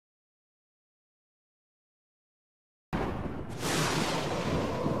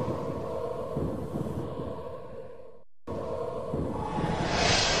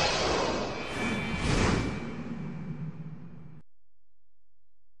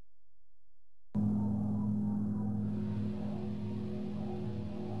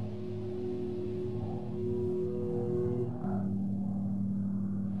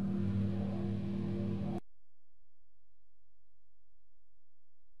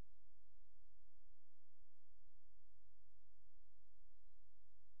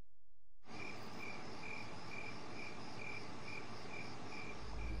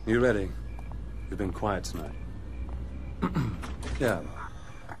You ready? You've been quiet tonight. Yeah.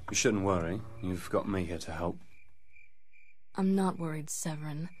 You shouldn't worry. You've got me here to help. I'm not worried,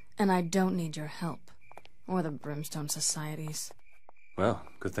 Severin, and I don't need your help. Or the Brimstone Societies. Well,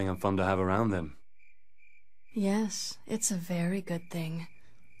 good thing I'm fun to have around then. Yes, it's a very good thing.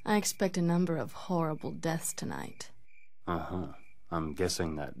 I expect a number of horrible deaths tonight. Uh-huh. I'm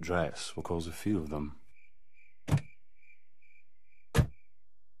guessing that dress will cause a few of them.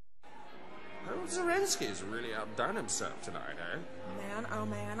 Zelensky's really outdone himself tonight, eh? Man, oh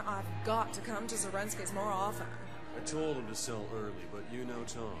man, I've got to come to Zelensky's more often. I told him to sell early, but you know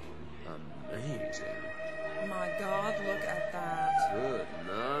Tom. Amazing. My God, look at that. Good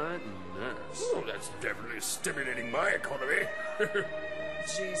night, nurse. Oh, that's definitely stimulating my economy.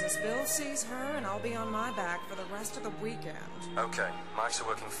 Jesus, Bill sees her and I'll be on my back for the rest of the weekend. Okay, mics are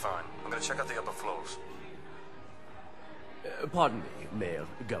working fine. I'm gonna check out the upper floors. Pardon me, Mayor,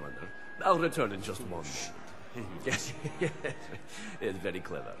 Governor. I'll return in just one moment. Yes, it's very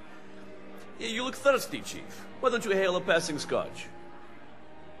clever. You look thirsty, Chief. Why don't you hail a passing scotch?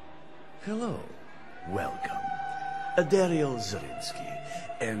 Hello. Welcome. Daryl Zelensky.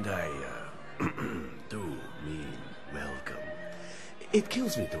 And I, do mean welcome. It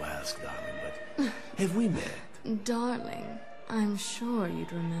kills me to ask, darling, but have we met? Darling, I'm sure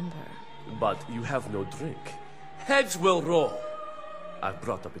you'd remember. But you have no drink. Heads will roll. I've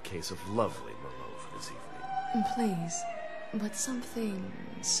brought up a case of lovely Merlot for this evening. Please, but something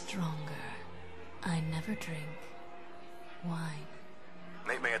stronger. I never drink wine.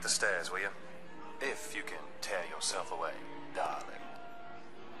 Meet me at the stairs, will you? If you can tear yourself away, darling.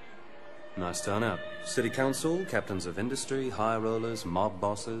 Nice turnout. City council, captains of industry, high rollers, mob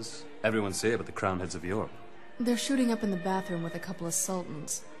bosses. Everyone's here but the crown heads of Europe. They're shooting up in the bathroom with a couple of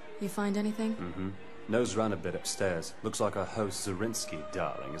sultans. You find anything? Mm-hmm. Nose round a bit upstairs. Looks like our host Zarinsky,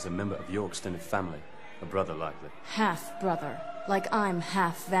 darling, is a member of your extended family. A brother, likely. Half-brother. Like I'm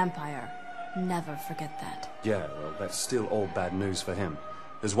half-vampire. Never forget that. Yeah, well, that's still all bad news for him.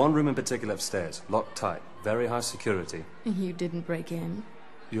 There's one room in particular upstairs, locked tight, very high security. You didn't break in?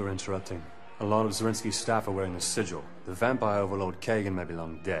 You're interrupting. A lot of Zarinsky's staff are wearing the sigil. The vampire overlord Kagan may be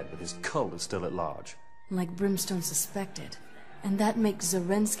long dead, but his cult is still at large. Like Brimstone suspected. And that makes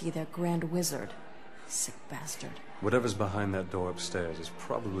Zarinsky their grand wizard. Sick bastard. Whatever's behind that door upstairs is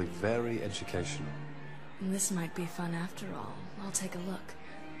probably very educational. This might be fun after all. I'll take a look.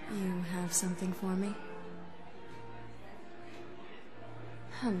 You have something for me?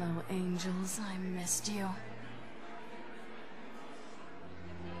 Hello, angels. I missed you.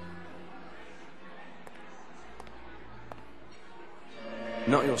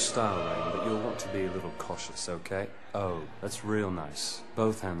 Not your style, Rain, but you'll want to be a little cautious, okay? Oh, that's real nice.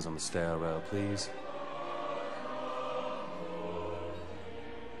 Both hands on the stair rail, please.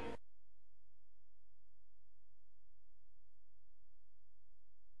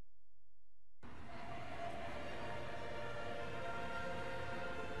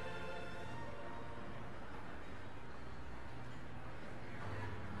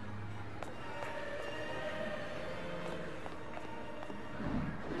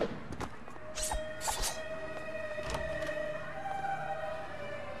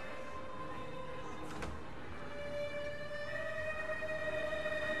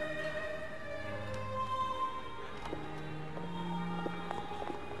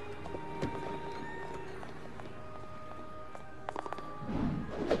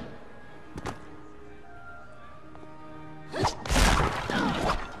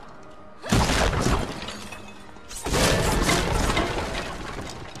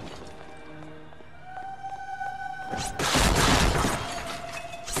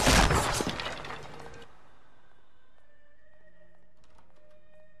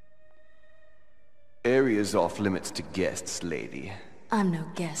 Area's off limits to guests, lady. I'm no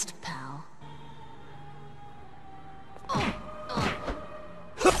guest, pal.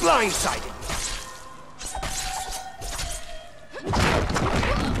 Blindsided!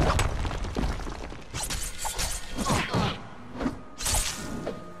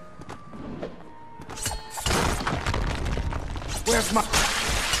 Where's my...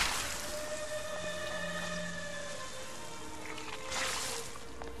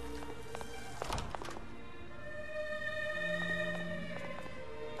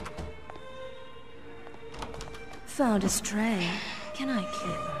 Found a stray. Can I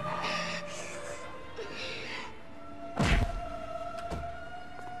kill her?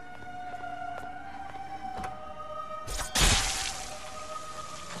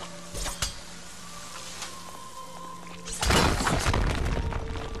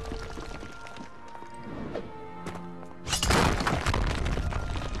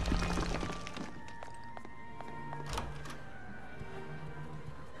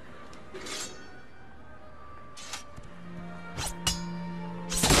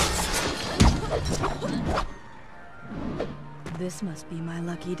 This must be my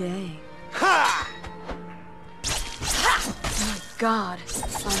lucky day. Ha! Oh my god,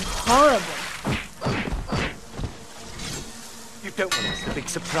 I'm horrible. You don't want to miss the big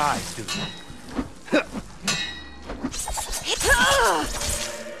surprise, do you?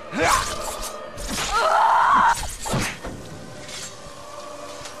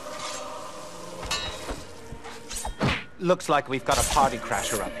 Looks like we've got a party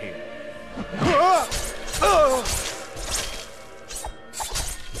crasher up here.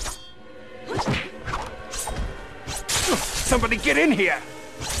 Somebody get in here!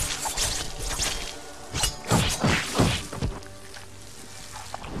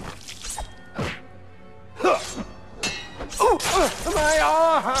 My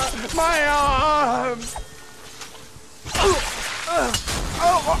arm! My arm!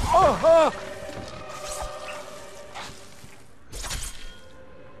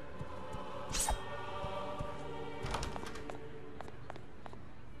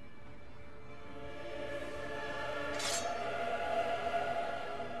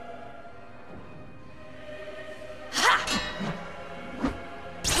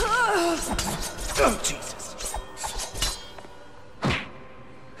 Oh, Jesus.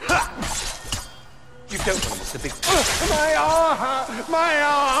 You don't want to miss the big... my arm! My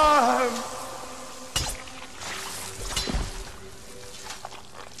arm!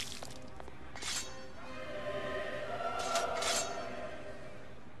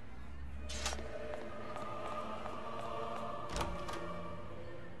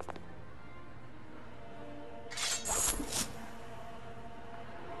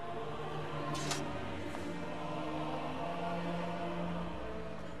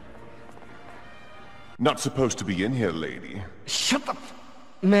 Not supposed to be in here, lady. Shut the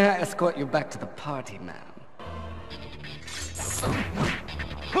May I escort you back to the party, ma'am?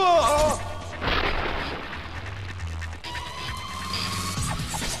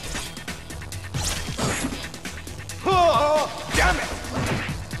 Damn it!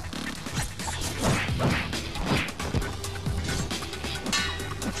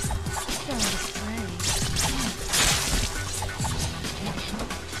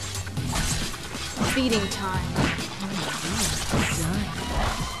 Feeding time.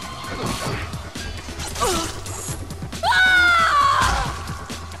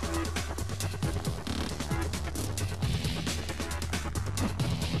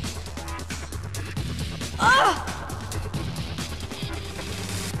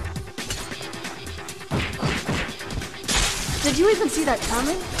 Did you even see that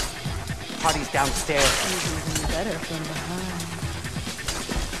coming? Party's downstairs. Even better from behind.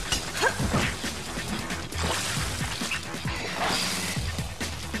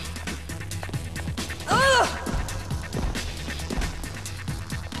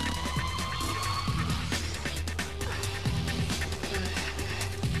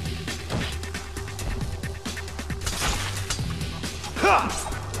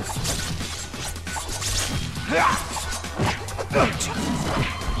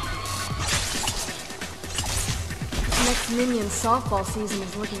 Next minion softball season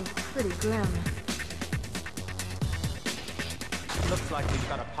is looking pretty grim. Looks like we've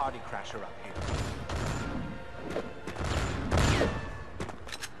got a party crasher up here.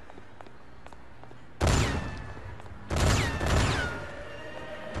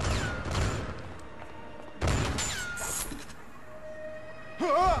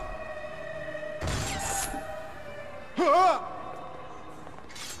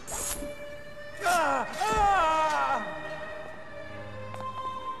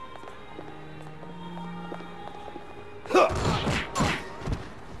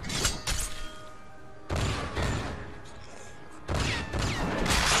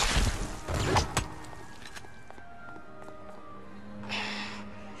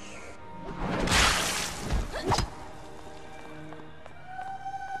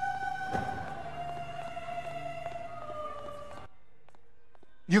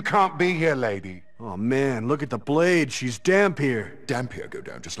 You can't be here, lady. Oh man, look at the blade. She's damp here. Damp here go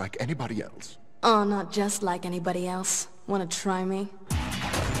down just like anybody else. Oh, not just like anybody else. Wanna try me?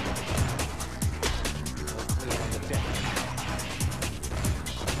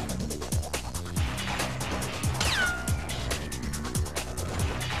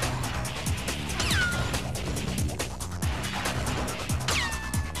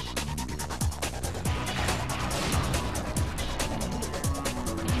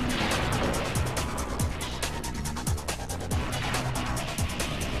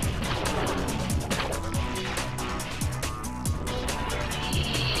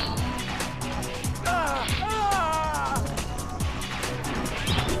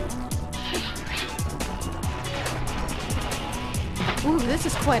 This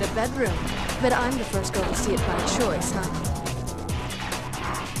is quite a bedroom, but I'm the first girl to see it by choice, huh?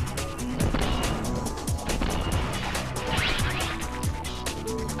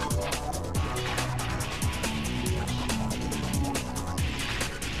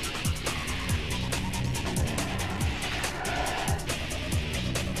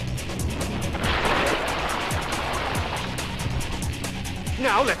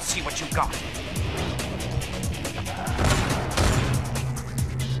 Now let's see what you got.